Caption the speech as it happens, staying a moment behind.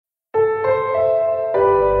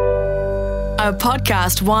A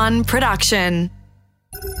Podcast One production.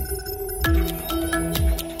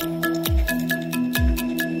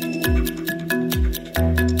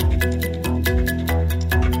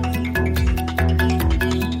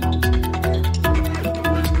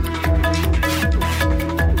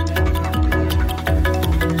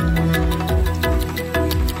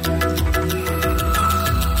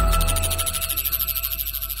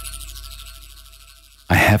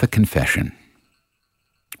 I have a confession.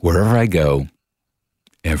 Wherever I go,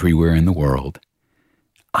 everywhere in the world,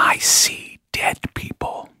 I see dead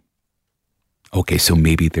people. Okay, so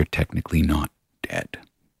maybe they're technically not dead,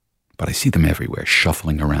 but I see them everywhere,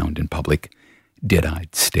 shuffling around in public,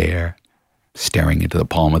 dead-eyed stare, staring into the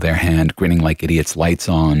palm of their hand, grinning like idiots, lights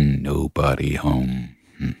on, nobody home.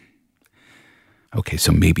 Okay,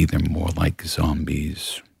 so maybe they're more like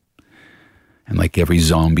zombies. And like every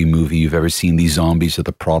zombie movie you've ever seen, these zombies are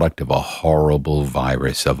the product of a horrible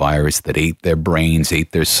virus, a virus that ate their brains,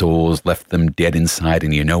 ate their souls, left them dead inside.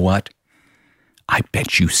 And you know what? I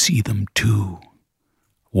bet you see them too.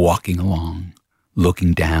 Walking along,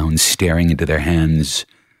 looking down, staring into their hands,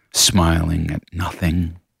 smiling at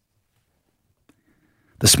nothing.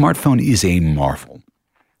 The smartphone is a marvel.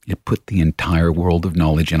 It put the entire world of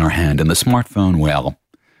knowledge in our hand. And the smartphone, well,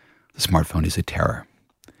 the smartphone is a terror.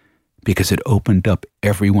 Because it opened up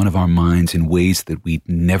every one of our minds in ways that we'd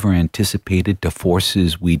never anticipated, to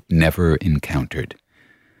forces we'd never encountered.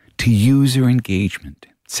 To user engagement.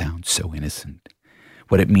 It sounds so innocent.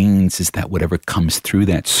 What it means is that whatever comes through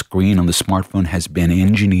that screen on the smartphone has been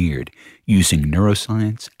engineered using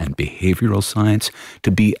neuroscience and behavioral science to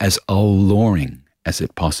be as alluring as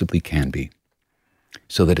it possibly can be.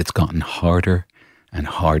 So that it's gotten harder and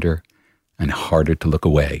harder and harder to look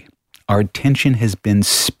away. Our attention has been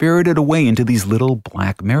spirited away into these little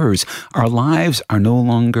black mirrors. Our lives are no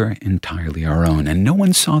longer entirely our own, and no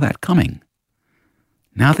one saw that coming.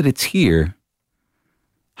 Now that it's here,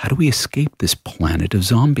 how do we escape this planet of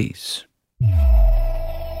zombies?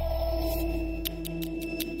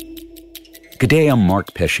 G'day, I'm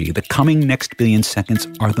Mark Pesce. The coming next billion seconds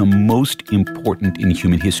are the most important in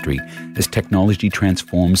human history as technology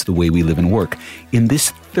transforms the way we live and work. In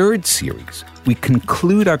this third series, we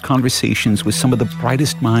conclude our conversations with some of the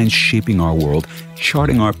brightest minds shaping our world,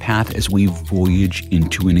 charting our path as we voyage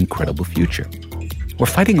into an incredible future. We're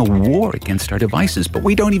fighting a war against our devices, but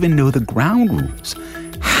we don't even know the ground rules.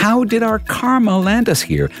 How did our karma land us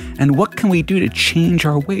here? And what can we do to change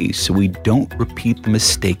our ways so we don't repeat the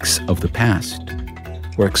mistakes of the past?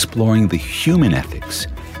 We're exploring the human ethics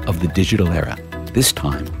of the digital era, this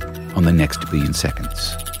time on the next billion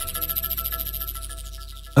seconds.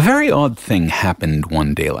 A very odd thing happened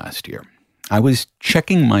one day last year. I was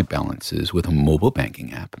checking my balances with a mobile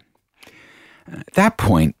banking app. At that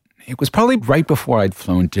point, it was probably right before I'd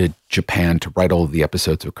flown to Japan to write all of the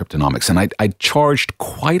episodes of Cryptonomics, and I'd charged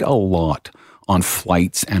quite a lot on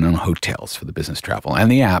flights and on hotels for the business travel. And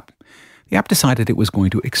the app decided it was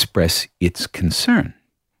going to express its concern.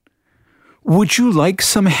 Would you like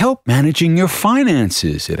some help managing your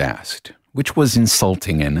finances? It asked, which was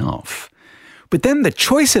insulting enough. But then the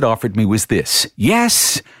choice it offered me was this: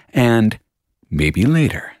 yes, and maybe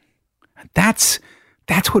later. That's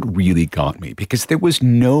what really got me, because there was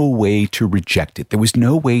no way to reject it. There was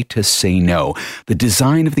no way to say no. The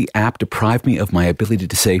design of the app deprived me of my ability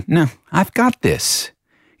to say, no, I've got this.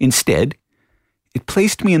 Instead, it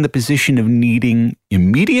placed me in the position of needing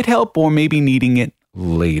immediate help or maybe needing it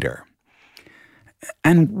later.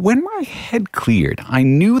 And when my head cleared, I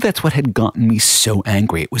knew that's what had gotten me so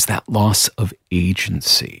angry. It was that loss of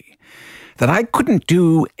agency. That I couldn't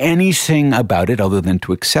do anything about it other than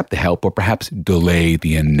to accept the help or perhaps delay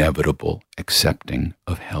the inevitable accepting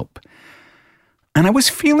of help. And I was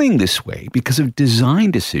feeling this way because of design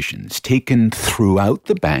decisions taken throughout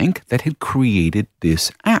the bank that had created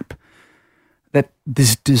this app. That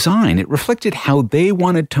this design, it reflected how they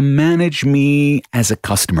wanted to manage me as a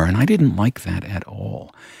customer, and I didn't like that at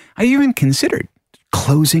all. I even considered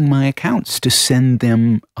closing my accounts to send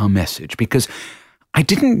them a message because I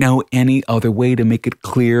didn't know any other way to make it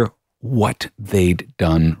clear what they'd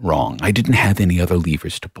done wrong. I didn't have any other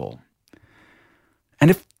levers to pull. And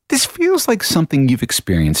if this feels like something you've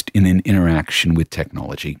experienced in an interaction with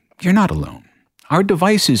technology, you're not alone. Our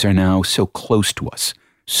devices are now so close to us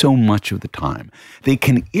so much of the time. They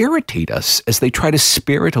can irritate us as they try to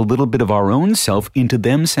spirit a little bit of our own self into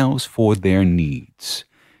themselves for their needs.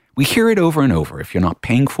 We hear it over and over. If you're not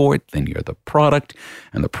paying for it, then you're the product.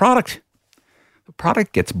 And the product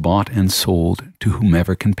gets bought and sold to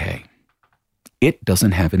whomever can pay. It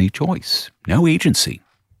doesn't have any choice, no agency.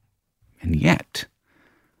 And yet,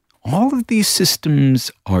 All of these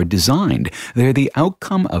systems are designed. They're the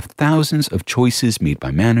outcome of thousands of choices made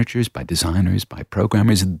by managers, by designers, by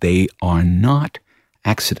programmers. They are not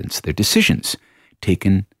accidents. They're decisions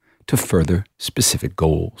taken to further specific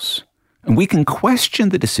goals. And we can question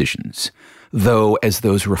the decisions, though as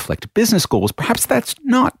those reflect business goals, perhaps that's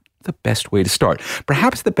not the best way to start.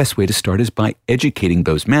 Perhaps the best way to start is by educating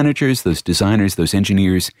those managers, those designers, those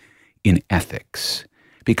engineers in ethics.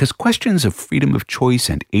 Because questions of freedom of choice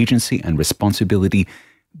and agency and responsibility,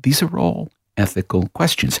 these are all ethical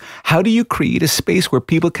questions. How do you create a space where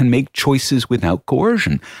people can make choices without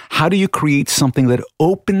coercion? How do you create something that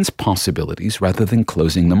opens possibilities rather than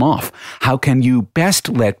closing them off? How can you best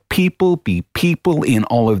let people be people in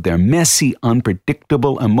all of their messy,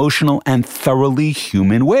 unpredictable, emotional, and thoroughly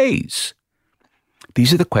human ways?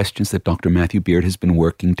 These are the questions that Dr. Matthew Beard has been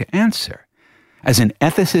working to answer. As an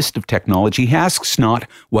ethicist of technology, he asks not,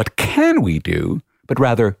 what can we do, but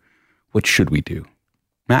rather, what should we do?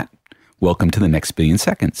 Matt, welcome to the next Billion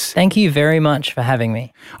Seconds. Thank you very much for having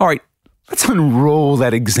me. All right, let's unroll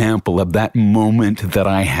that example of that moment that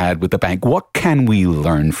I had with the bank. What can we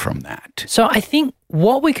learn from that? So I think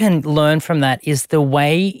what we can learn from that is the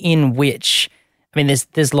way in which,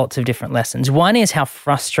 there's lots of different lessons. One is how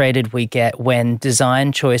frustrated we get when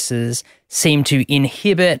design choices seem to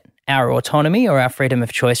inhibit our autonomy or our freedom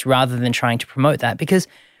of choice rather than trying to promote that. Because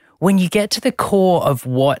when you get to the core of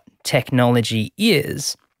what technology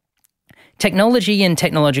is, technology and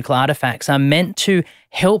technological artifacts are meant to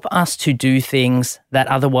help us to do things that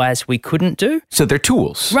otherwise we couldn't do. So they're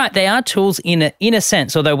tools. Right, they are tools in a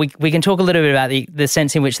sense, although we can talk a little bit about the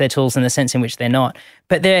sense in which they're tools and the sense in which they're not.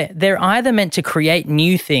 But they're either meant to create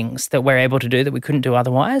new things that we're able to do that we couldn't do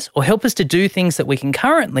otherwise, or help us to do things that we can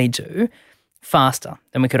currently do faster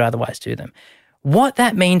than we could otherwise do them. What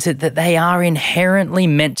that means is that they are inherently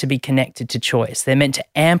meant to be connected to choice. They're meant to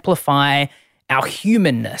amplify our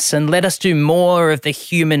humanness and let us do more of the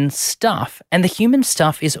human stuff. And the human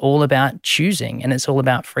stuff is all about choosing and it's all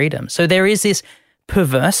about freedom. So there is this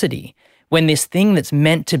perversity when this thing that's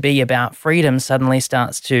meant to be about freedom suddenly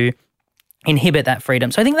starts to inhibit that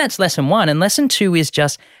freedom. So I think that's lesson one. And lesson two is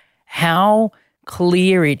just how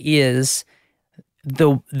clear it is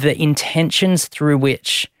the intentions through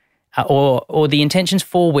which or the intentions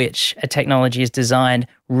for which a technology is designed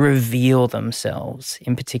reveal themselves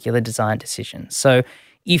in particular design decisions. So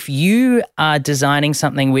if you are designing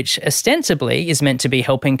something which ostensibly is meant to be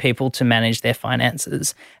helping people to manage their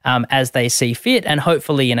finances as they see fit and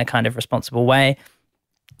hopefully in a kind of responsible way,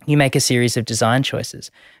 you make a series of design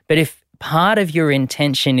choices. But if part of your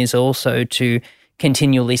intention is also to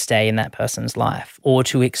continually stay in that person's life or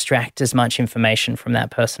to extract as much information from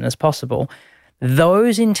that person as possible,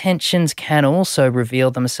 those intentions can also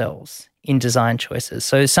reveal themselves in design choices.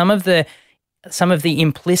 So some of the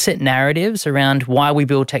implicit narratives around why we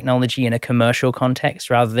build technology in a commercial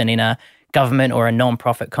context rather than in a government or a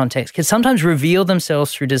non-profit context can sometimes reveal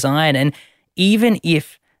themselves through design. And even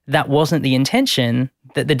if that wasn't the intention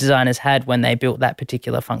that the designers had when they built that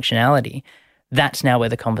particular functionality, that's now where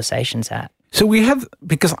the conversation's at. So we have,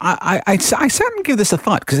 because I sat and gave this a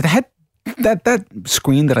thought, because it had that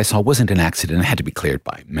screen that I saw wasn't an accident. It had to be cleared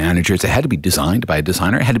by managers. It had to be designed by a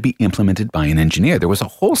designer. It had to be implemented by an engineer. There was a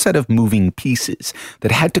whole set of moving pieces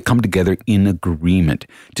that had to come together in agreement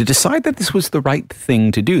to decide that this was the right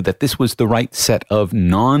thing to do, that this was the right set of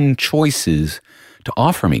non-choices to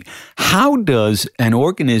offer me. How does an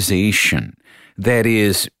organization that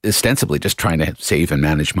is ostensibly just trying to save and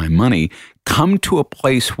manage my money come to a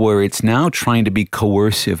place where it's now trying to be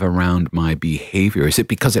coercive around my behavior? Is it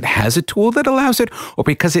because it has a tool that allows it, or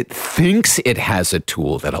because it thinks it has a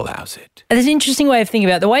tool that allows it? There's an interesting way of thinking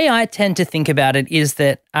about it. The way I tend to think about it is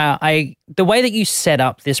that the way that you set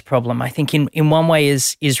up this problem, I think in one way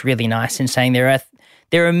is really nice in saying there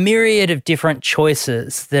are a myriad of different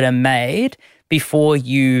choices that are made before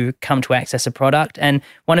you come to access a product. And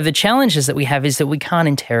one of the challenges that we have is that we can't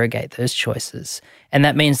interrogate those choices. And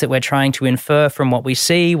that means that we're trying to infer from what we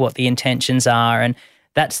see, what the intentions are. And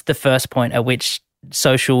that's the first point at which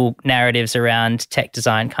social narratives around tech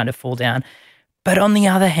design kind of fall down. But on the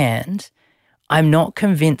other hand, I'm not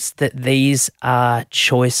convinced that these are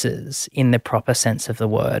choices in the proper sense of the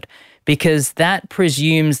word, because that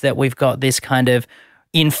presumes that we've got this kind of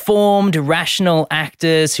informed, rational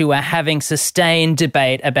actors who are having sustained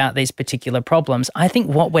debate about these particular problems. I think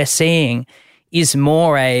what we're seeing is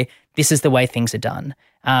more this is the way things are done.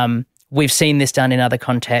 We've seen this done in other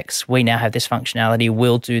contexts. We now have this functionality.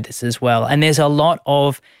 We'll do this as well. And there's a lot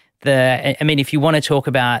of if you want to talk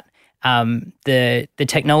about the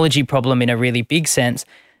technology problem in a really big sense,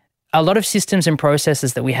 a lot of systems and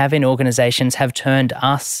processes that we have in organizations have turned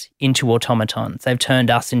us into automatons. They've turned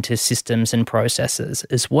us into systems and processes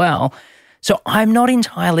as well. So I'm not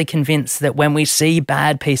entirely convinced that when we see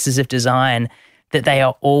bad pieces of design, that they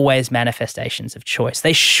are always manifestations of choice.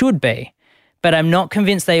 They should be, but I'm not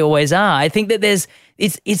convinced they always are. I think that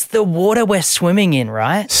it's the water we're swimming in,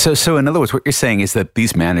 right? So in other words, what you're saying is that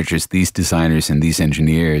these managers, these designers, and these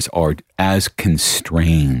engineers are as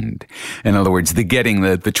constrained. In other words, they're getting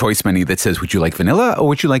the choice menu that says, would you like vanilla or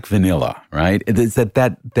would you like vanilla, right? It's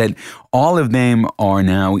that all of them are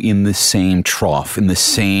now in the same trough, in the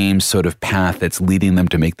same sort of path that's leading them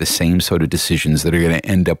to make the same sort of decisions that are going to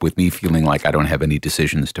end up with me feeling like I don't have any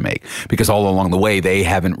decisions to make. Because all along the way, they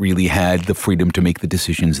haven't really had the freedom to make the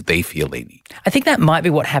decisions they feel they need. I think that might be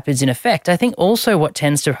what happens in effect. I think also what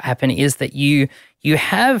tends to happen is that you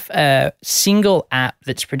have a single app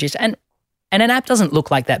that's produced, and an app doesn't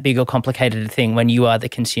look like that big or complicated a thing when you are the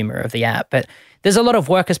consumer of the app, but there's a lot of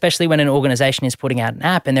work, especially when an organization is putting out an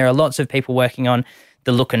app, and there are lots of people working on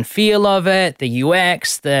the look and feel of it, the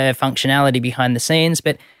UX, the functionality behind the scenes,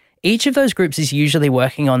 but each of those groups is usually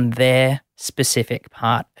working on their specific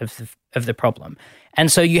part of the problem.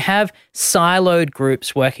 And so you have siloed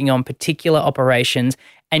groups working on particular operations,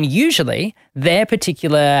 and usually their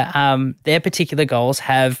particular goals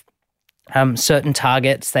have certain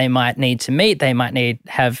targets they might need to meet. They might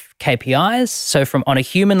have KPIs. So on a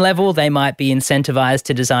human level, they might be incentivized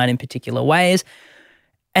to design in particular ways.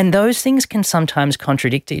 And those things can sometimes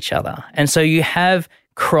contradict each other. And so you have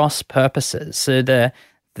cross purposes. So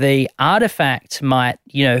the artifact might,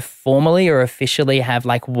 formally or officially have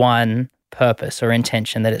like one purpose or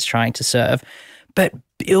intention that it's trying to serve. But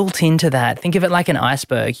built into that, think of it like an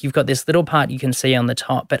iceberg. You've got this little part you can see on the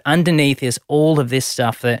top, but underneath is all of this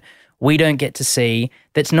stuff that we don't get to see,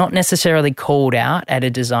 that's not necessarily called out at a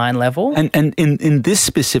design level. And in this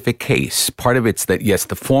specific case, part of it's that, yes,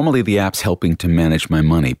 formally the app's helping to manage my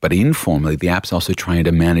money, but informally the app's also trying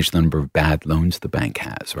to manage the number of bad loans the bank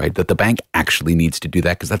has, right? That the bank actually needs to do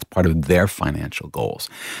that because that's part of their financial goals.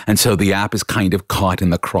 And so the app is kind of caught in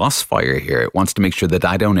the crossfire here. It wants to make sure that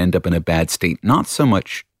I don't end up in a bad state, not so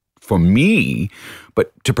much for me,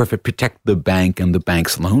 but to protect the bank and the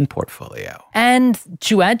bank's loan portfolio. And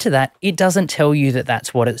to add to that, it doesn't tell you that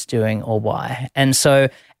that's what it's doing or why. And so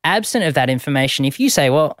absent of that information, if you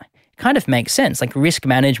say, well, it kind of makes sense, like risk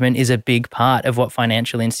management is a big part of what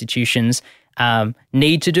financial institutions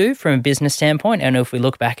need to do from a business standpoint. And if we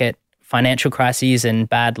look back at financial crises and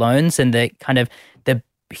bad loans and the kind of the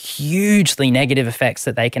hugely negative effects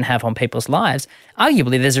that they can have on people's lives,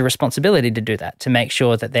 arguably there's a responsibility to do that, to make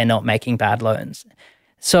sure that they're not making bad loans.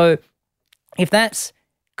 So if that's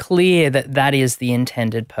clear that that is the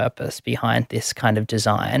intended purpose behind this kind of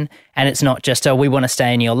design, and it's not just, we want to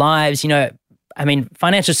stay in your lives,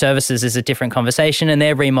 financial services is a different conversation, and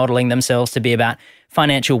they're remodeling themselves to be about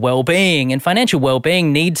financial well-being, and financial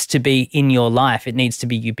well-being needs to be in your life. It needs to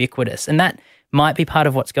be ubiquitous, and that might be part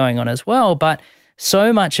of what's going on as well. But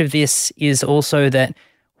so much of this is also that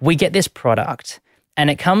we get this product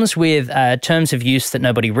and it comes with terms of use that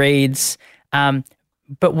nobody reads.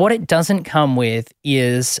 But what it doesn't come with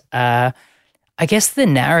is, the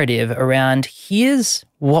narrative around here's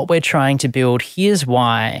what we're trying to build, here's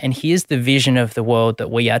why, and here's the vision of the world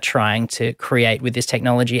that we are trying to create with this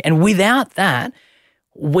technology. And without that,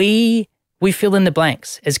 we fill in the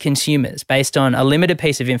blanks as consumers based on a limited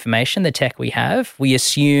piece of information, the tech we have. We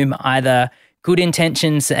assume either good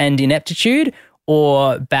intentions and ineptitude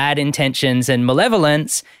or bad intentions and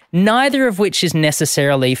malevolence, neither of which is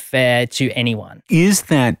necessarily fair to anyone. Is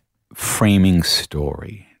that framing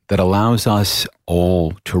story that allows us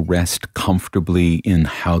all to rest comfortably in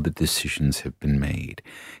how the decisions have been made,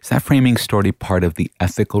 is that framing story part of the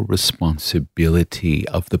ethical responsibility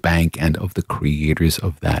of the bank and of the creators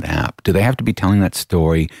of that app? Do they have to be telling that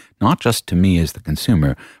story not just to me as the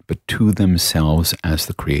consumer, but to themselves as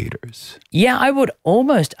the creators? Yeah, I would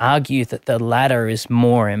almost argue that the latter is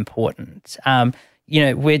more important.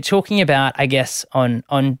 We're talking about, I guess,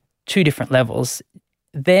 on two different levels.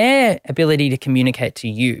 Their ability to communicate to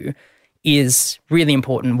you is really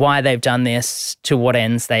important. Why they've done this, to what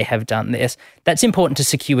ends they have done this. That's important to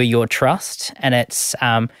secure your trust, and it's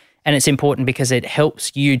important because it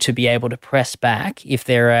helps you to be able to press back if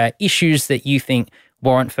there are issues that you think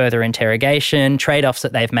warrant further interrogation, trade-offs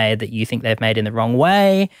that they've made that you think they've made in the wrong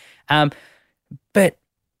way. But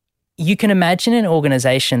you can imagine an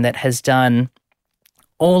organization that has done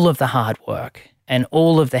all of the hard work and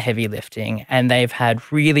all of the heavy lifting, and they've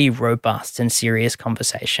had really robust and serious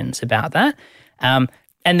conversations about that. And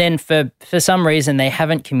then for some reason, they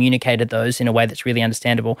haven't communicated those in a way that's really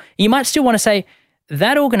understandable. You might still want to say,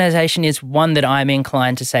 that organization is one that I'm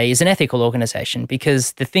inclined to say is an ethical organization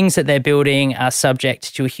because the things that they're building are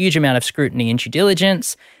subject to a huge amount of scrutiny and due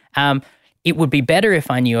diligence. It would be better if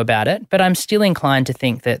I knew about it, but I'm still inclined to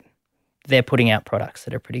think that they're putting out products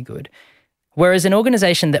that are pretty good. Whereas an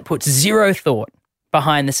organization that puts zero thought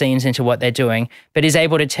behind the scenes into what they're doing, but is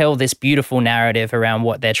able to tell this beautiful narrative around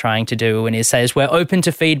what they're trying to do and says we're open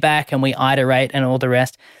to feedback and we iterate and all the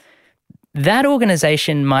rest, that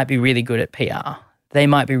organization might be really good at PR. They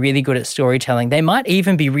might be really good at storytelling. They might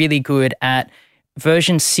even be really good at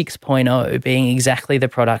version 6.0 being exactly the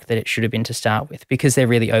product that it should have been to start with because they're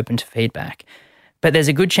really open to feedback. But there's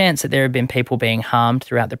a good chance that there have been people being harmed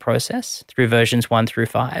throughout the process through versions 1 through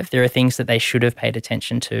 5. There are things that they should have paid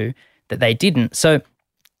attention to that they didn't. So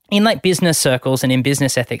in like business circles and in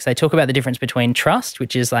business ethics, they talk about the difference between trust,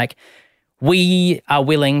 which is like we are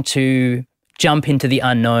willing to jump into the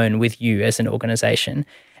unknown with you as an organization.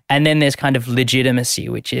 And then there's kind of legitimacy,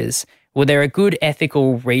 which is, well, there are good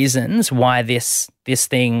ethical reasons why this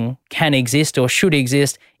thing can exist or should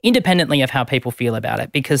exist independently of how people feel about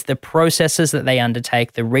it, because the processes that they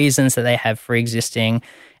undertake, the reasons that they have for existing,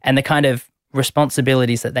 and the kind of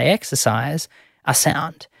responsibilities that they exercise are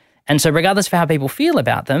sound. And so regardless of how people feel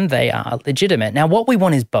about them, they are legitimate. Now, what we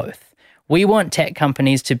want is both. We want tech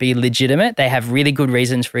companies to be legitimate. They have really good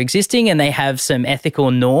reasons for existing and they have some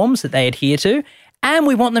ethical norms that they adhere to. And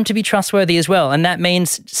we want them to be trustworthy as well. And that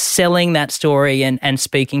means selling that story and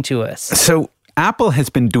speaking to us. So Apple has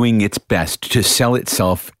been doing its best to sell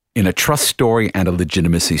itself in a trust story and a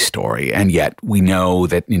legitimacy story. And yet we know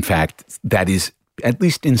that, in fact, that is, at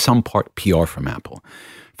least in some part, PR from Apple.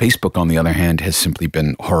 Facebook, on the other hand, has simply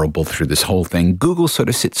been horrible through this whole thing. Google sort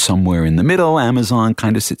of sits somewhere in the middle. Amazon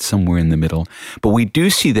kind of sits somewhere in the middle. But we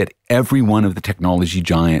do see that every one of the technology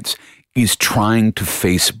giants is trying to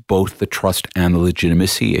face both the trust and the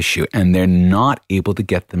legitimacy issue, and they're not able to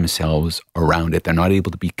get themselves around it. They're not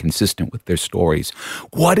able to be consistent with their stories.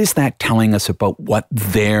 What is that telling us about what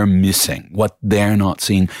they're missing, what they're not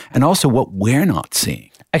seeing, and also what we're not seeing?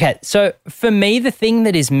 Okay, so for me, the thing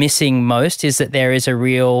that is missing most is that there is a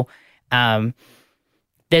real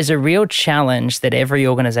there's a real challenge that every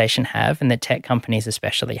organization have, and that tech companies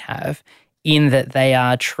especially have, in that they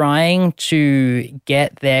are trying to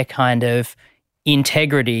get their kind of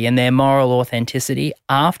integrity and their moral authenticity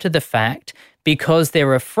after the fact because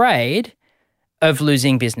they're afraid of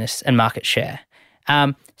losing business and market share.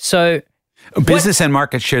 Business and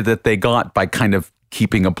market share that they got by kind of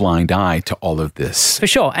keeping a blind eye to all of this. For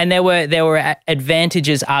sure. And there were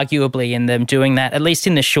advantages arguably in them doing that, at least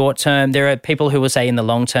in the short term. There are people who will say in the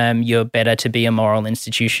long term, you're better to be a moral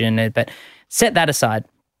institution, but set that aside.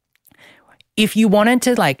 If you wanted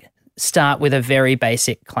to start with a very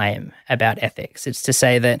basic claim about ethics, it's to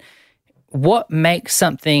say that what makes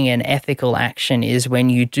something an ethical action is when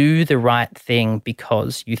you do the right thing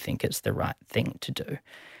because you think it's the right thing to do.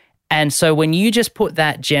 And so when you just put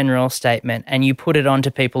that general statement and you put it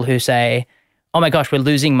onto people who say, oh my gosh, we're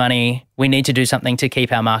losing money, we need to do something to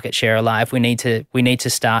keep our market share alive, we need to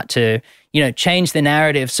start to, change the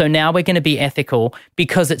narrative. So now we're going to be ethical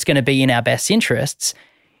because it's going to be in our best interests.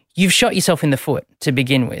 You've shot yourself in the foot to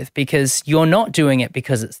begin with, because you're not doing it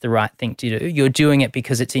because it's the right thing to do. You're doing it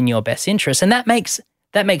because it's in your best interest. And that makes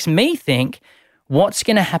me think, what's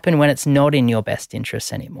going to happen when it's not in your best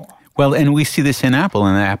interest anymore? Well, and we see this in Apple,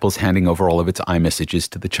 and Apple's handing over all of its iMessages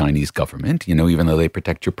to the Chinese government. Even though they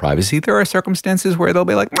protect your privacy, there are circumstances where they'll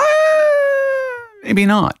be like, maybe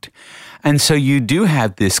not. And so you do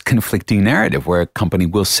have this conflicting narrative where a company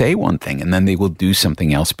will say one thing and then they will do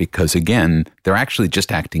something else because, again, they're actually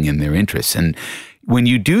just acting in their interests. And when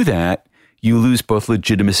you do that, you lose both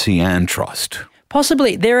legitimacy and trust.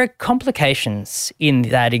 Possibly. There are complications in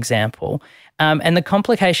that example. And the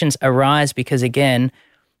complications arise because, again,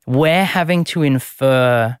 we're having to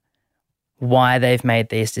infer why they've made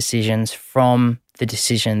these decisions from the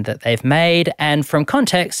decision that they've made and from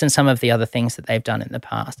context and some of the other things that they've done in the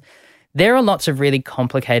past. There are lots of really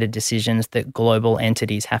complicated decisions that global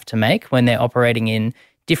entities have to make when they're operating in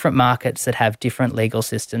different markets that have different legal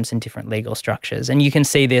systems and different legal structures. And you can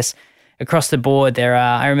see this across the board.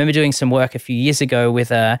 I remember doing some work a few years ago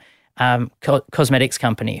with a cosmetics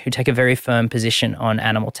company who take a very firm position on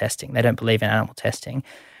animal testing. They don't believe in animal testing.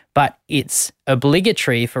 But it's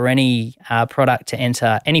obligatory for any product to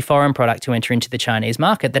enter, any foreign product to enter into the Chinese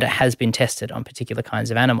market, that it has been tested on particular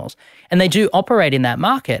kinds of animals. And they do operate in that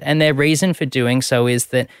market. And their reason for doing so is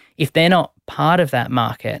that if they're not part of that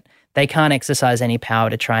market, they can't exercise any power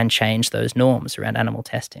to try and change those norms around animal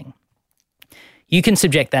testing. You can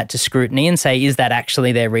subject that to scrutiny and say, is that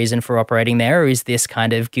actually their reason for operating there, or is this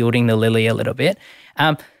kind of gilding the lily a little bit?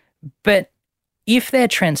 But if they're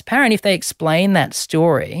transparent, if they explain that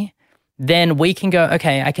story, then we can go,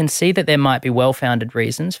 okay, I can see that there might be well-founded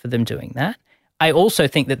reasons for them doing that. I also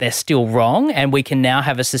think that they're still wrong, and we can now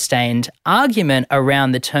have a sustained argument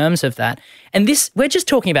around the terms of that. And this, we're just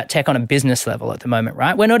talking about tech on a business level at the moment,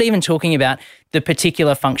 right? We're not even talking about the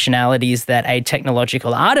particular functionalities that a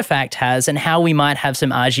technological artifact has and how we might have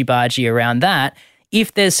some argy-bargy around that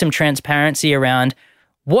if there's some transparency around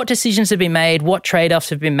what decisions have been made, what trade-offs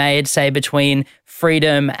have been made, say, between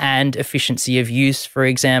freedom and efficiency of use, for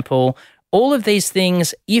example. All of these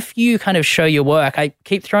things, if you kind of show your work, I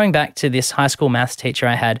keep throwing back to this high school maths teacher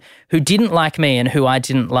I had who didn't like me and who I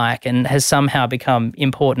didn't like and has somehow become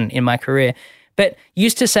important in my career, but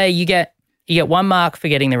used to say you get 1 mark for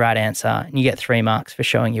getting the right answer and you get 3 marks for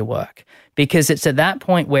showing your work. Because it's at that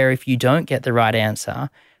point where if you don't get the right answer,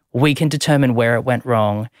 we can determine where it went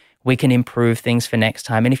wrong, we can improve things for next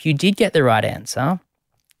time. And if you did get the right answer,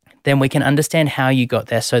 then we can understand how you got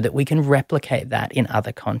there so that we can replicate that in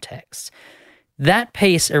other contexts. That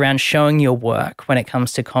piece around showing your work when it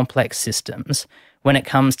comes to complex systems, when it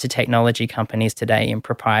comes to technology companies today in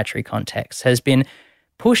proprietary contexts, has been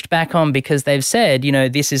pushed back on because they've said,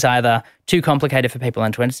 this is either too complicated for people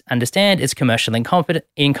to understand, it's commercial in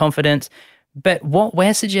confidence. But what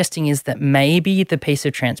we're suggesting is that maybe the piece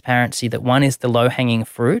of transparency that 1 is the low-hanging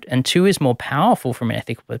fruit and 2 is more powerful from an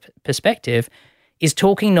ethical perspective is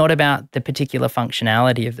talking not about the particular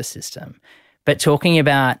functionality of the system, but talking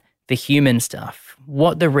about the human stuff,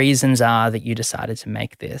 what the reasons are that you decided to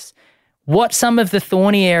make this, what some of the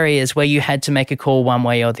thorny areas where you had to make a call one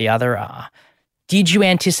way or the other are. Did you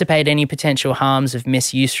anticipate any potential harms of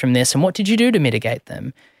misuse from this, and what did you do to mitigate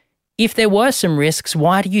them? If there were some risks,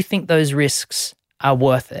 why do you think those risks are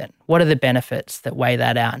worth it? What are the benefits that weigh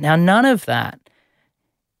that out? Now, none of that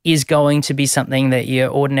is going to be something that your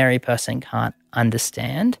ordinary person can't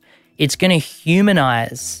understand. It's going to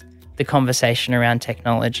humanize the conversation around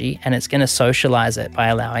technology, and it's going to socialize it by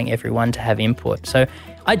allowing everyone to have input. So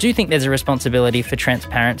I do think there's a responsibility for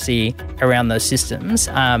transparency around those systems,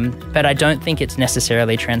 but I don't think it's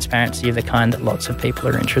necessarily transparency of the kind that lots of people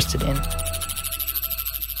are interested in.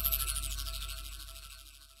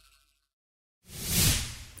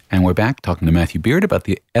 And we're back talking to Matthew Beard about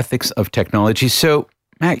the ethics of technology. So,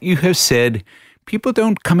 Matt, you have said people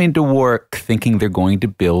don't come into work thinking they're going to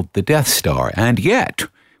build the Death Star. And yet,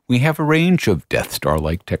 we have a range of Death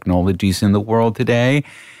Star-like technologies in the world today.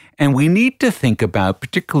 And we need to think about,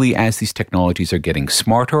 particularly as these technologies are getting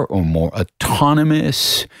smarter or more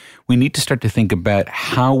autonomous, we need to start to think about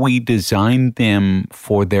how we design them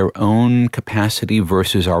for their own capacity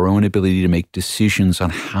versus our own ability to make decisions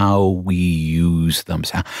on how we use them.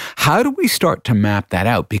 So how do we start to map that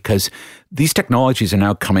out? Because these technologies are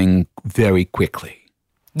now coming very quickly.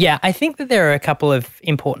 Yeah, I think that there are a couple of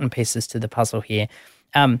important pieces to the puzzle here.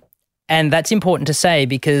 And that's important to say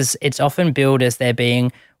because it's often billed as there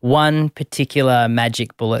being one particular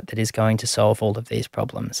magic bullet that is going to solve all of these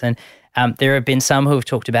problems. And there have been some who have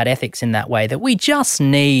talked about ethics in that way, that we just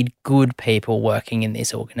need good people working in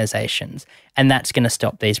these organizations, and that's going to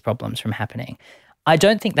stop these problems from happening. I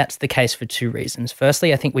don't think that's the case for 2 reasons.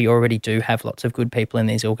 Firstly, I think we already do have lots of good people in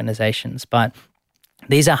these organizations, but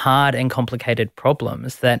these are hard and complicated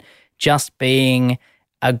problems that just being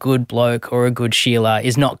a good bloke or a good Sheila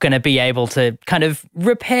is not going to be able to kind of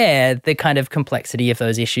repair the kind of complexity of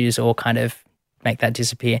those issues or kind of make that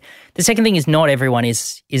disappear. The second thing is not everyone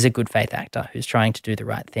is a good faith actor who's trying to do the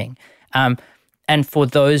right thing. And for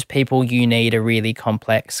those people, you need a really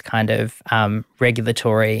complex kind of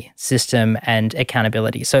regulatory system and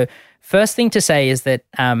accountability. So first thing to say is that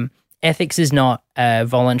ethics is not a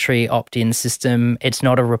voluntary opt-in system. It's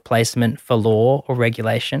not a replacement for law or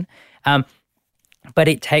regulation. But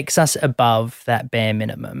it takes us above that bare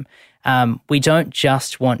minimum. We don't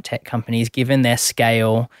just want tech companies, given their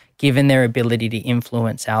scale, given their ability to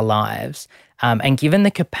influence our lives, and given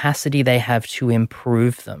the capacity they have to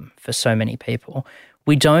improve them for so many people,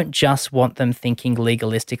 we don't just want them thinking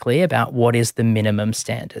legalistically about what is the minimum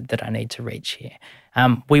standard that I need to reach here.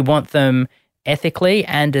 We want them ethically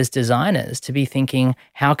and as designers to be thinking,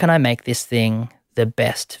 how can I make this thing the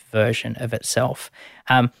best version of itself?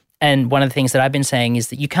 And one of the things that I've been saying is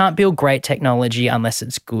that you can't build great technology unless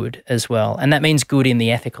it's good as well. And that means good in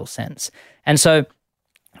the ethical sense. And so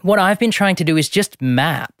what I've been trying to do is just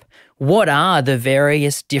map what are the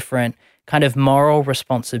various different kind of moral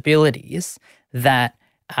responsibilities that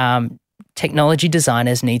technology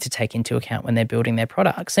designers need to take into account when they're building their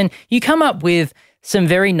products. And you come up with some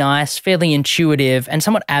very nice, fairly intuitive and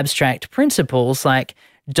somewhat abstract principles like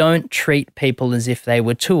don't treat people as if they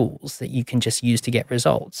were tools that you can just use to get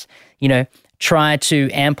results. try to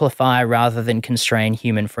amplify rather than constrain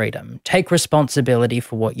human freedom. Take responsibility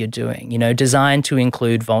for what you're doing, designed to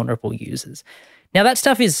include vulnerable users. Now, that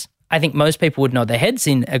stuff is, I think most people would nod their heads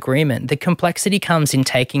in agreement. The complexity comes in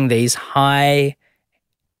taking these high-minded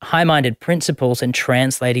principles and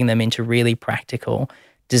translating them into really practical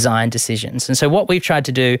design decisions. And so what we've tried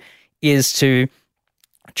to do is to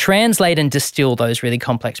translate and distill those really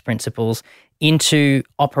complex principles into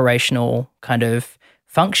operational kind of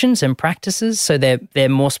functions and practices, so they're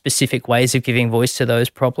more specific ways of giving voice to those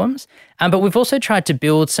problems. But we've also tried to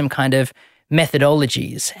build some kind of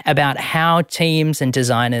methodologies about how teams and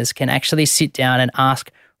designers can actually sit down and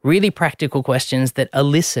ask really practical questions that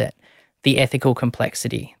elicit the ethical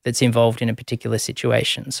complexity that's involved in a particular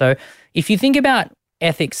situation. So if you think about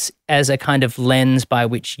ethics as a kind of lens by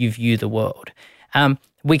which you view the world,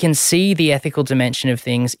 we can see the ethical dimension of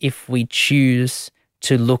things if we choose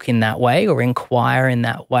to look in that way or inquire in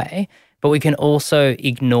that way, but we can also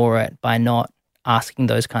ignore it by not asking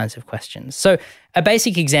those kinds of questions. So a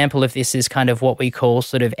basic example of this is kind of what we call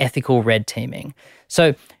sort of ethical red teaming.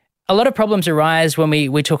 So a lot of problems arise when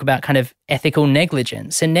we talk about kind of ethical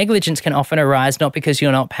negligence, and negligence can often arise not because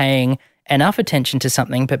you're not paying enough attention to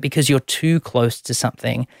something, but because you're too close to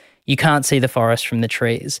something. You can't see the forest from the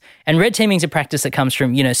trees. And red teaming is a practice that comes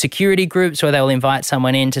from, security groups where they'll invite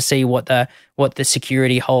someone in to see what the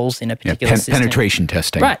security holes in a particular system. Penetration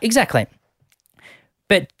testing. Right, exactly.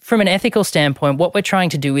 But from an ethical standpoint, what we're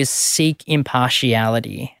trying to do is seek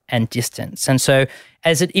impartiality and distance. And so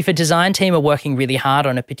if a design team are working really hard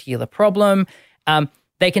on a particular problem,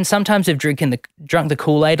 they can sometimes have drunk the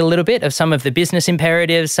Kool-Aid a little bit of some of the business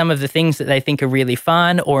imperatives, some of the things that they think are really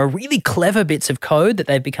fun or are really clever bits of code that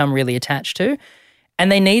they've become really attached to.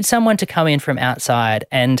 And they need someone to come in from outside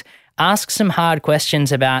and ask some hard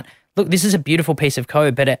questions about, look, this is a beautiful piece of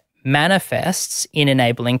code, but it manifests in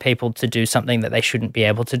enabling people to do something that they shouldn't be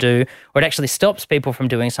able to do, or it actually stops people from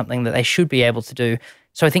doing something that they should be able to do.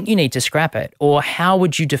 So I think you need to scrap it. Or how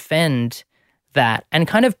would you defend that and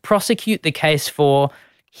kind of prosecute the case for,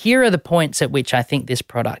 here are the points at which I think this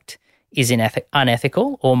product is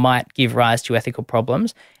unethical or might give rise to ethical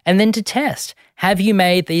problems, and then to test, have you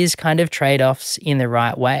made these kind of trade-offs in the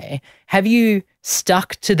right way? Have you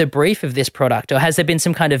stuck to the brief of this product, or has there been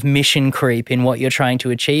some kind of mission creep in what you're trying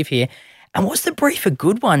to achieve here? And was the brief a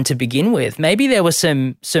good one to begin with? Maybe there were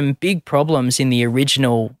some big problems in the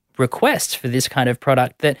original request for this kind of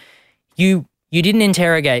product that you didn't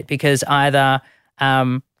interrogate because either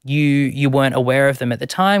you weren't aware of them at the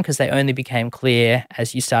time because they only became clear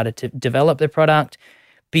as you started to develop the product,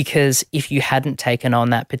 because if you hadn't taken on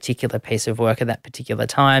that particular piece of work at that particular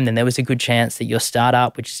time, then there was a good chance that your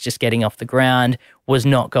startup, which is just getting off the ground, was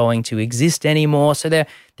not going to exist anymore. So there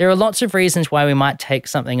are lots of reasons why we might take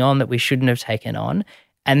something on that we shouldn't have taken on.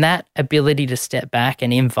 And that ability to step back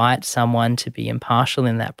and invite someone to be impartial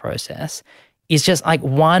in that process is just like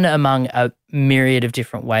one among a myriad of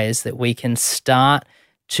different ways that we can start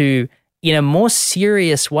to, in a more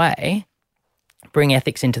serious way, bring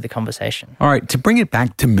ethics into the conversation. All right, to bring it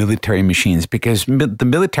back to military machines, because the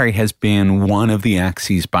military has been one of the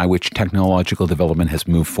axes by which technological development has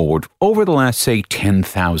moved forward over the last, say,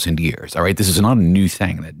 10,000 years. All right, this is not a new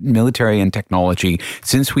thing. That military and technology,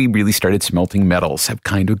 since we really started smelting metals, have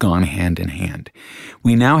kind of gone hand in hand.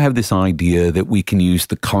 We now have this idea that we can use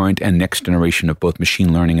the current and next generation of both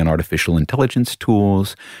machine learning and artificial intelligence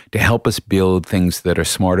tools to help us build things that are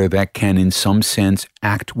smarter, that can, in some sense,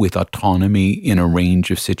 act with autonomy in a range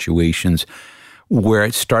of situations, where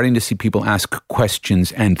it's starting to see people ask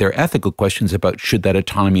questions, and they're ethical questions about, should that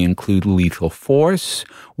autonomy include lethal force?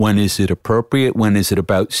 When is it appropriate? When is it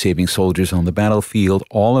about saving soldiers on the battlefield?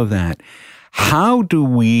 All of that. How do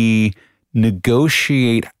we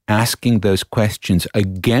negotiate asking those questions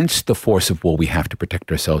against the force of, well, we have to protect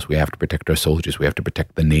ourselves, we have to protect our soldiers, we have to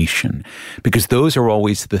protect the nation? Because those are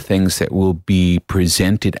always the things that will be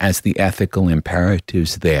presented as the ethical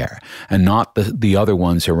imperatives there, and not the other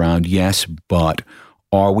ones around, yes, but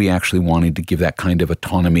are we actually wanting to give that kind of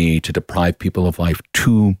autonomy to deprive people of life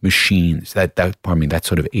to machines, that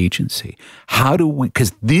sort of agency? How do we,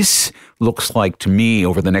 because this looks like to me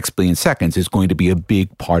over the next billion seconds is going to be a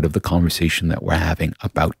big part of the conversation that we're having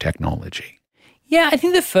about technology. Yeah, I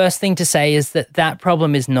think the first thing to say is that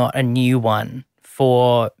problem is not a new one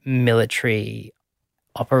for military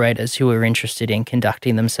operators who are interested in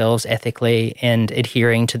conducting themselves ethically and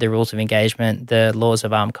adhering to the rules of engagement, the laws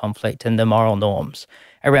of armed conflict, and the moral norms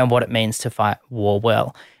around what it means to fight war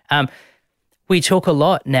well. We talk a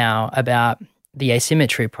lot now about the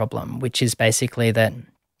asymmetry problem, which is basically that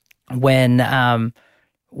when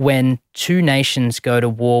when two nations go to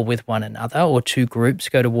war with one another, or two groups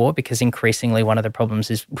go to war, because increasingly one of the problems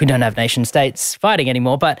is we don't have nation states fighting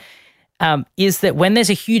anymore, but is that when there's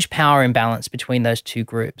a huge power imbalance between those two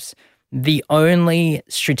groups, the only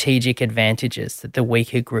strategic advantages that the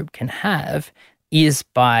weaker group can have is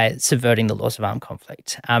by subverting the laws of armed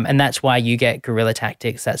conflict. And that's why you get guerrilla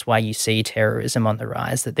tactics. That's why you see terrorism on the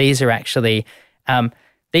rise, that these are actually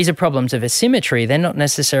these are problems of asymmetry. They're not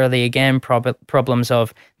necessarily, again, problems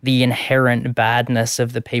of the inherent badness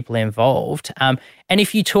of the people involved. And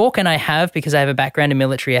if you talk, and I have, because I have a background in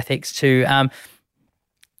military ethics, to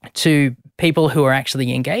people who are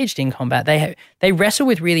actually engaged in combat, they wrestle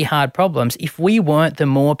with really hard problems. If we weren't the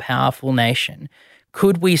more powerful nation,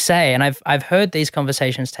 could we say, and I've heard these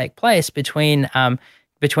conversations take place between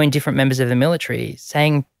different members of the military,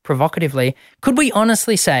 saying provocatively, could we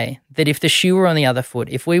honestly say that if the shoe were on the other foot,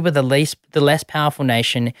 if we were the less powerful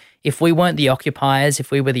nation, if we weren't the occupiers, if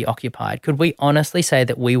we were the occupied, could we honestly say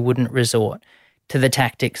that we wouldn't resort to the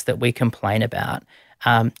tactics that we complain about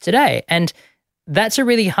today? And that's a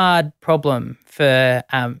really hard problem for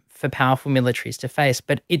powerful militaries to face,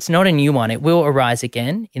 but it's not a new one. It will arise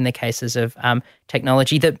again in the cases of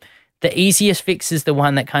technology. The easiest fix is the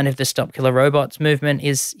one that kind of the Stop Killer Robots movement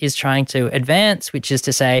is trying to advance, which is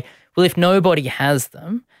to say, well, if nobody has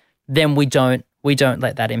them, then we don't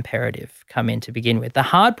let that imperative come in to begin with. The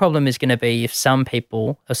hard problem is going to be if some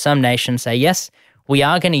people or some nations say, yes, we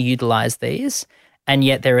are going to utilize these, and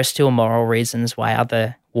yet there are still moral reasons why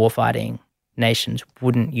other warfighting nations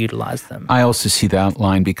wouldn't utilize them. I also see that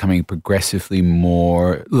line becoming progressively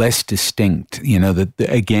less distinct.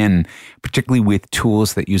 Again, particularly with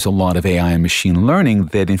tools that use a lot of AI and machine learning,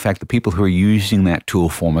 that in fact the people who are using that tool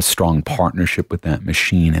form a strong partnership with that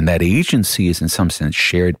machine, and that agency is in some sense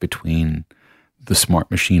shared between the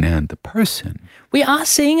smart machine and the person. We are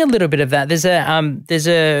seeing a little bit of that. There's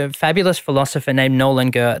a fabulous philosopher named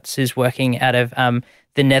Nolan Gertz who's working out of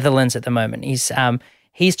the Netherlands at the moment.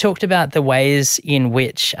 He's talked about the ways in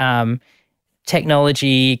which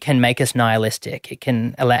technology can make us nihilistic. It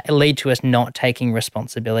can lead to us not taking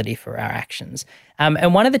responsibility for our actions.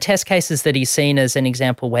 And one of the test cases that he's seen as an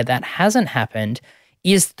example where that hasn't happened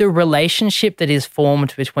is the relationship that is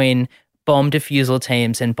formed between bomb defusal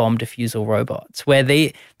teams and bomb defusal robots, where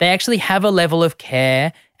they actually have a level of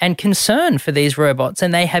care and concern for these robots,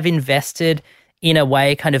 and they have invested in a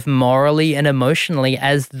way kind of morally and emotionally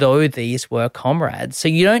as though these were comrades. So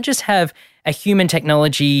you don't just have a human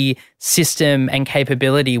technology system and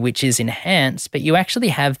capability which is enhanced, but you actually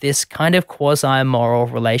have this kind of quasi-moral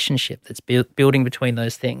relationship that's building between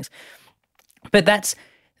those things. But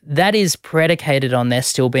that is predicated on there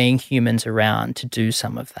still being humans around to do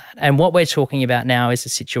some of that. And what we're talking about now is a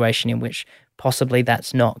situation in which possibly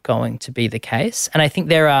that's not going to be the case. And I think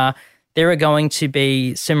there are going to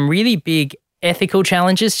be some really big ethical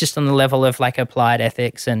challenges just on the level of like applied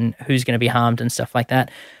ethics and who's going to be harmed and stuff like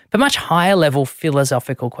that, but much higher level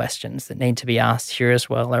philosophical questions that need to be asked here as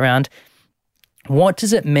well around what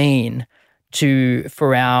does it mean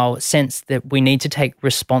for our sense that we need to take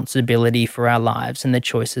responsibility for our lives and the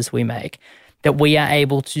choices we make, that we are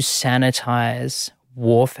able to sanitize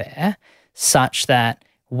warfare such that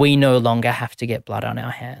we no longer have to get blood on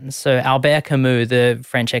our hands. So Albert Camus, the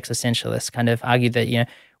French existentialist, kind of argued that,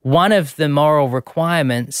 one of the moral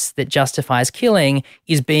requirements that justifies killing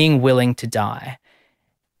is being willing to die.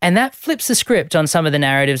 And that flips the script on some of the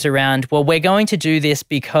narratives around, well, we're going to do this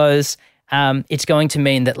because it's going to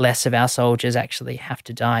mean that less of our soldiers actually have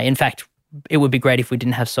to die. In fact, it would be great if we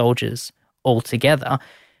didn't have soldiers altogether.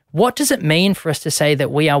 What does it mean for us to say that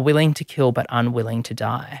we are willing to kill but unwilling to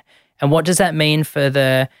die? And what does that mean for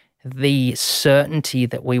the certainty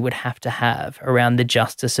that we would have to have around the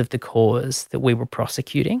justice of the cause that we were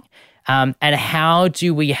prosecuting? And how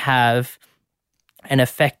do we have an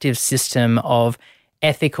effective system of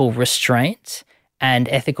ethical restraint and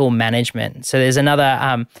ethical management? So there's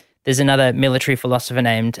another military philosopher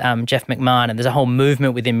named Jeff McMahon, and there's a whole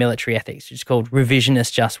movement within military ethics which is called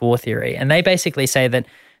revisionist just war theory. And they basically say that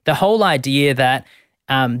the whole idea that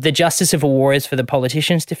the justice of a war is for the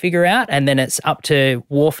politicians to figure out, and then it's up to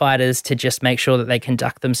warfighters to just make sure that they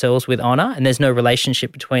conduct themselves with honor, and there's no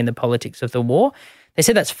relationship between the politics of the war. They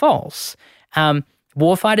say that's false.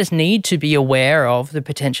 Warfighters need to be aware of the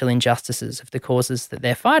potential injustices of the causes that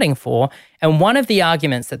they're fighting for. And one of the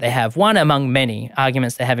arguments that they have, one among many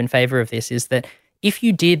arguments they have in favor of this, is that if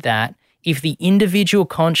you did that, if the individual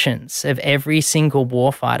conscience of every single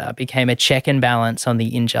warfighter became a check and balance on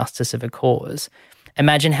the injustice of a cause,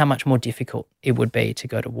 imagine how much more difficult it would be to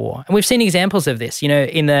go to war. And we've seen examples of this.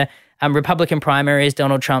 In the Republican primaries,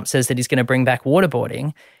 Donald Trump says that he's going to bring back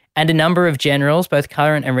waterboarding. And a number of generals, both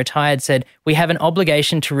current and retired, said, we have an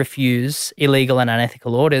obligation to refuse illegal and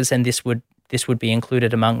unethical orders, and this would be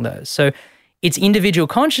included among those. So it's individual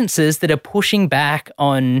consciences that are pushing back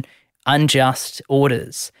on unjust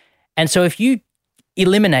orders. And so if you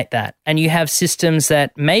eliminate that and you have systems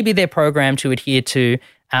that maybe they're programmed to adhere to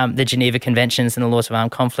the Geneva Conventions and the laws of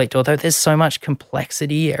armed conflict, although there's so much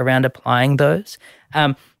complexity around applying those,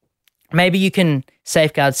 maybe you can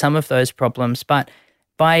safeguard some of those problems, but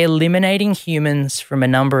by eliminating humans from a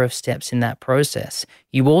number of steps in that process,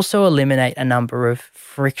 you also eliminate a number of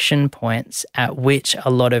friction points at which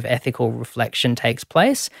a lot of ethical reflection takes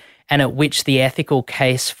place and at which the ethical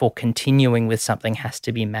case for continuing with something has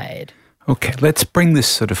to be made. Okay, let's bring this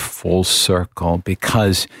sort of full circle,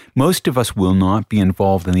 because most of us will not be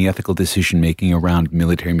involved in the ethical decision-making around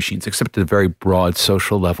military machines, except at a very broad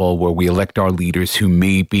social level where we elect our leaders who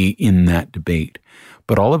may be in that debate.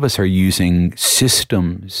 But all of us are using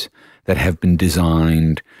systems that have been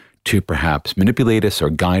designed to perhaps manipulate us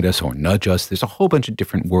or guide us or nudge us. There's a whole bunch of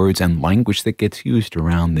different words and language that gets used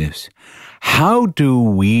around this. How do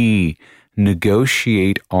we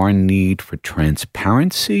negotiate our need for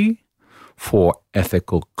transparency, for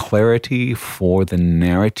ethical clarity, for the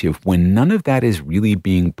narrative, when none of that is really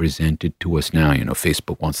being presented to us now? You know,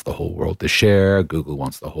 Facebook wants the whole world to share. Google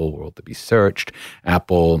wants the whole world to be searched.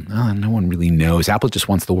 Apple, no one really knows. Apple just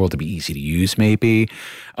wants the world to be easy to use, maybe.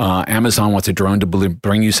 Amazon wants a drone to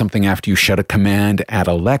bring you something after you shut a command at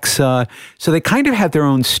Alexa. So they kind of have their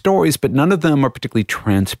own stories, but none of them are particularly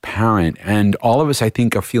transparent. And all of us, I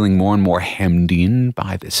think, are feeling more and more hemmed in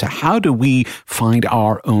by this. So how do we find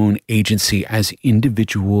our own agency as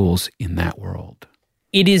individuals in that world?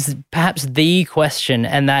 It is perhaps the question,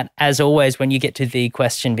 and that, as always, when you get to the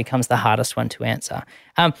question, becomes the hardest one to answer.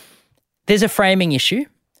 There's a framing issue,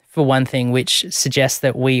 for one thing, which suggests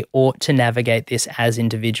that we ought to navigate this as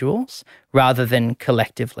individuals rather than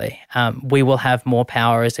collectively. We will have more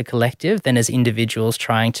power as a collective than as individuals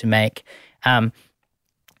trying to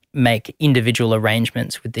make individual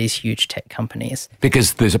arrangements with these huge tech companies.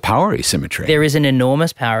 Because there's a power asymmetry. There is an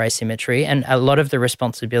enormous power asymmetry, and a lot of the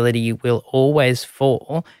responsibility will always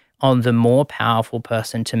fall on the more powerful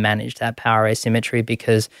person to manage that power asymmetry,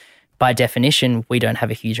 because by definition, we don't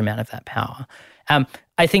have a huge amount of that power.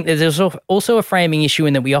 I think that there's also a framing issue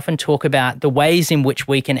in that we often talk about the ways in which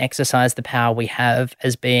we can exercise the power we have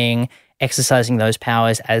as being exercising those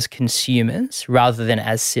powers as consumers rather than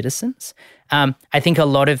as citizens. I think a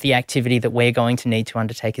lot of the activity that we're going to need to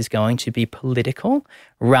undertake is going to be political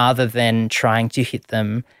rather than trying to hit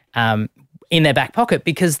them in their back pocket,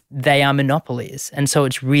 because they are monopolies. And so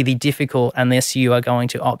it's really difficult unless you are going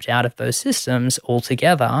to opt out of those systems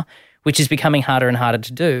altogether, which is becoming harder and harder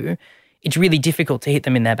to do. It's really difficult to hit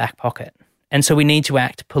them in their back pocket. And so we need to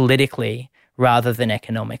act politically rather than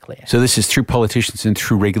economically. So this is through politicians and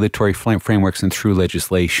through regulatory frameworks and through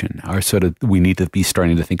legislation. We need to be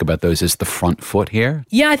starting to think about those as the front foot here?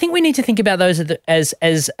 Yeah, I think we need to think about those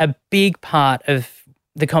as a big part of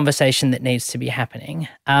the conversation that needs to be happening.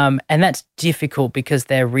 And that's difficult because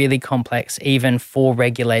they're really complex even for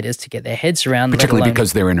regulators to get their heads around. Particularly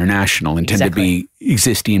because they're international and tend to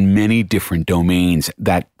exist in many different domains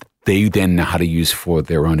that they then know how to use for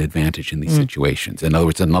their own advantage in these situations. In other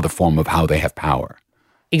words, another form of how they have power.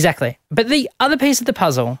 Exactly. But the other piece of the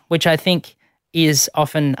puzzle, which I think is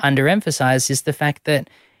often underemphasized, is the fact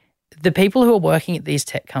that the people who are working at these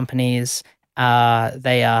tech companies,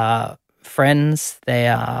 they are friends, they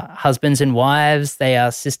are husbands and wives, they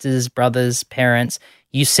are sisters, brothers, parents.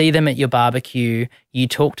 You see them at your barbecue, you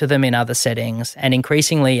talk to them in other settings, and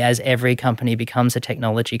increasingly as every company becomes a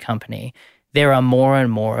technology company, there are more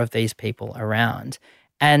and more of these people around.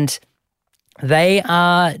 And they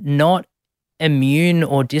are not immune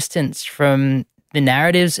or distanced from the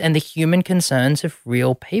narratives and the human concerns of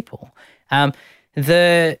real people.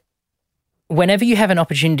 Whenever you have an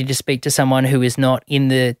opportunity to speak to someone who is not in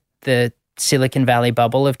the Silicon Valley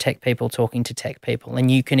bubble of tech people talking to tech people,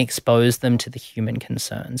 and you can expose them to the human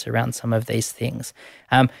concerns around some of these things,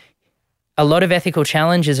 a lot of ethical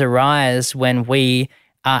challenges arise when we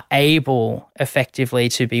are able effectively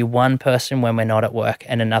to be one person when we're not at work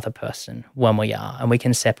and another person when we are, and we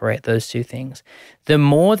can separate those two things. The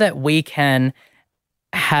more that we can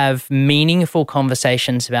have meaningful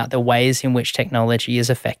conversations about the ways in which technology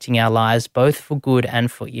is affecting our lives, both for good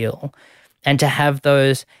and for ill, and to have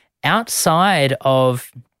those outside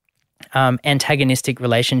of antagonistic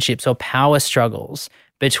relationships or power struggles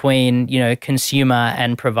between, consumer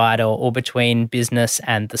and provider, or between business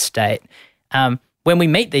and the state. When we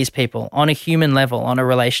meet these people on a human level, on a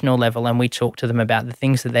relational level, and we talk to them about the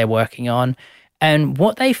things that they're working on, and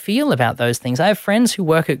what they feel about those things. I have friends who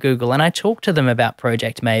work at Google, and I talk to them about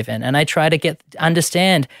Project Maven, and I try to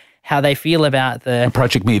understand how they feel about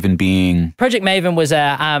Project Maven being... Project Maven was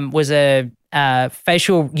a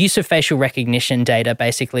facial recognition data,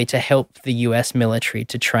 basically, to help the US military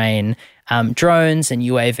to train drones and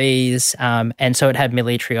UAVs, and so it had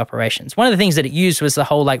military operations. One of the things that it used was the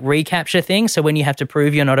whole recapture thing. So when you have to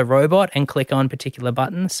prove you're not a robot and click on particular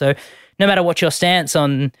buttons. So no matter what your stance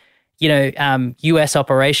on US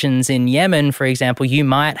operations in Yemen, for example, you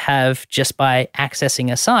might have, just by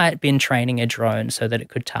accessing a site, been training a drone so that it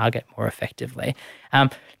could target more effectively.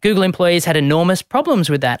 Google employees had enormous problems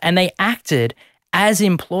with that, and they acted as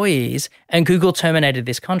employees, and Google terminated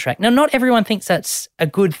this contract. Now, not everyone thinks that's a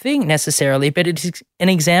good thing necessarily, but it's an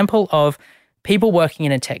example of people working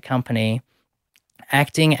in a tech company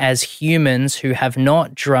acting as humans who have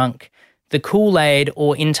not drunk the Kool-Aid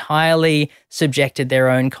or entirely subjected their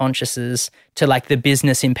own consciences to the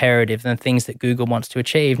business imperative and the things that Google wants to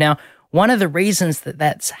achieve. Now, one of the reasons that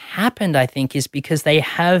that's happened, I think, is because they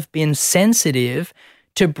have been sensitive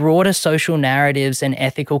to broader social narratives and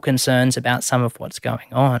ethical concerns about some of what's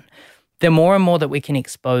going on. The more and more that we can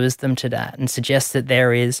expose them to that and suggest that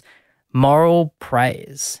there is moral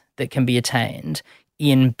praise that can be attained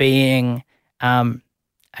in being a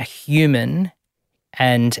human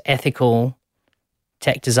and ethical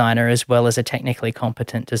tech designer as well as a technically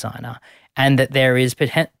competent designer, and that there is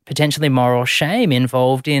potentially moral shame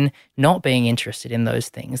involved in not being interested in those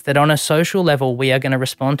things, that on a social level we are going to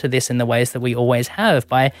respond to this in the ways that we always have,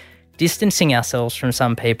 by distancing ourselves from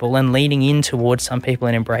some people and leaning in towards some people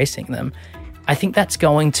and embracing them. I think that's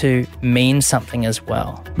going to mean something as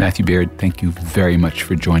well. Matthew Beard, thank you very much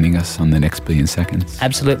for joining us on The Next Billion Seconds.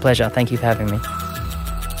 Absolute pleasure. Thank you for having me.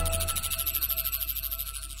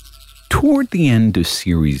 Toward the end of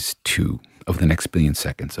Series 2 of The Next Billion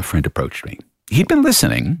Seconds, a friend approached me. He'd been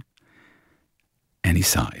listening, and he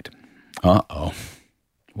sighed. Uh-oh.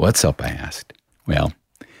 What's up, I asked. Well,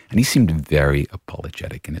 and he seemed very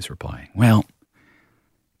apologetic in his reply. Well,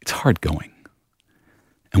 it's hard going.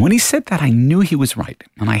 And when he said that, I knew he was right,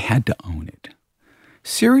 and I had to own it.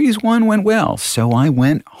 Series 1 went well, so I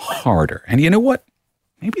went harder. And you know what?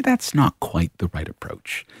 Maybe that's not quite the right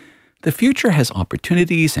approach. The future has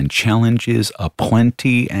opportunities and challenges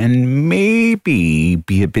aplenty, and maybe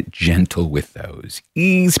be a bit gentle with those.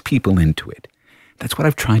 Ease people into it. That's what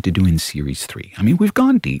I've tried to do in Series 3. I mean, we've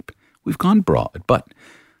gone deep, we've gone broad, but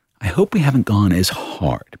I hope we haven't gone as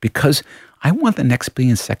hard, because I want The Next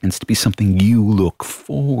Billion Seconds to be something you look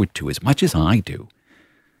forward to as much as I do.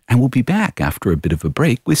 And we'll be back after a bit of a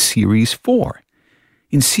break with Series 4.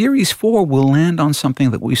 In Series 4, we'll land on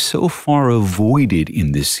something that we've so far avoided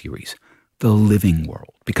in this series, the living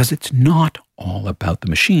world, because it's not all about the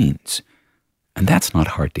machines. And that's not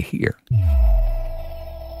hard to hear.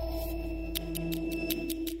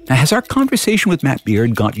 Now, has our conversation with Matt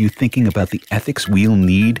Beard got you thinking about the ethics we'll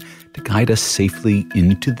need to guide us safely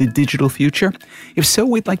into the digital future? If so,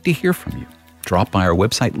 we'd like to hear from you. Drop by our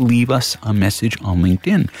website, leave us a message on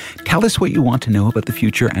LinkedIn. Tell us what you want to know about the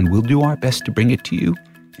future, and we'll do our best to bring it to you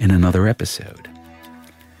in another episode.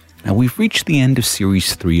 Now, we've reached the end of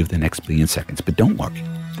Series 3 of The Next Billion Seconds, but don't worry,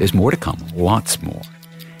 there's more to come, lots more.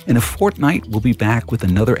 In a fortnight, we'll be back with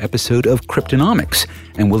another episode of Cryptonomics,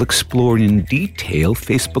 and we'll explore in detail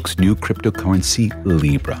Facebook's new cryptocurrency,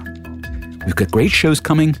 Libra. We've got great shows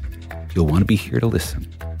coming. You'll want to be here to listen.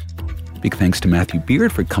 Big thanks to Matthew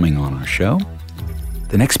Beard for coming on our show.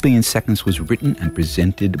 The Next Billion Seconds was written and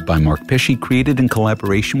presented by Mark Pesce, created in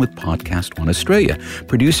collaboration with Podcast One Australia,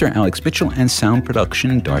 producer Alex Mitchell, and sound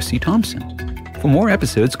production Darcy Thompson. For more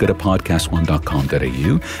episodes, go to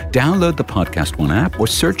podcastone.com.au, download the Podcast One app, or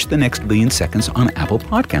search The Next Billion Seconds on Apple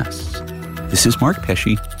Podcasts. This is Mark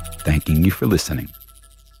Pesce, thanking you for listening.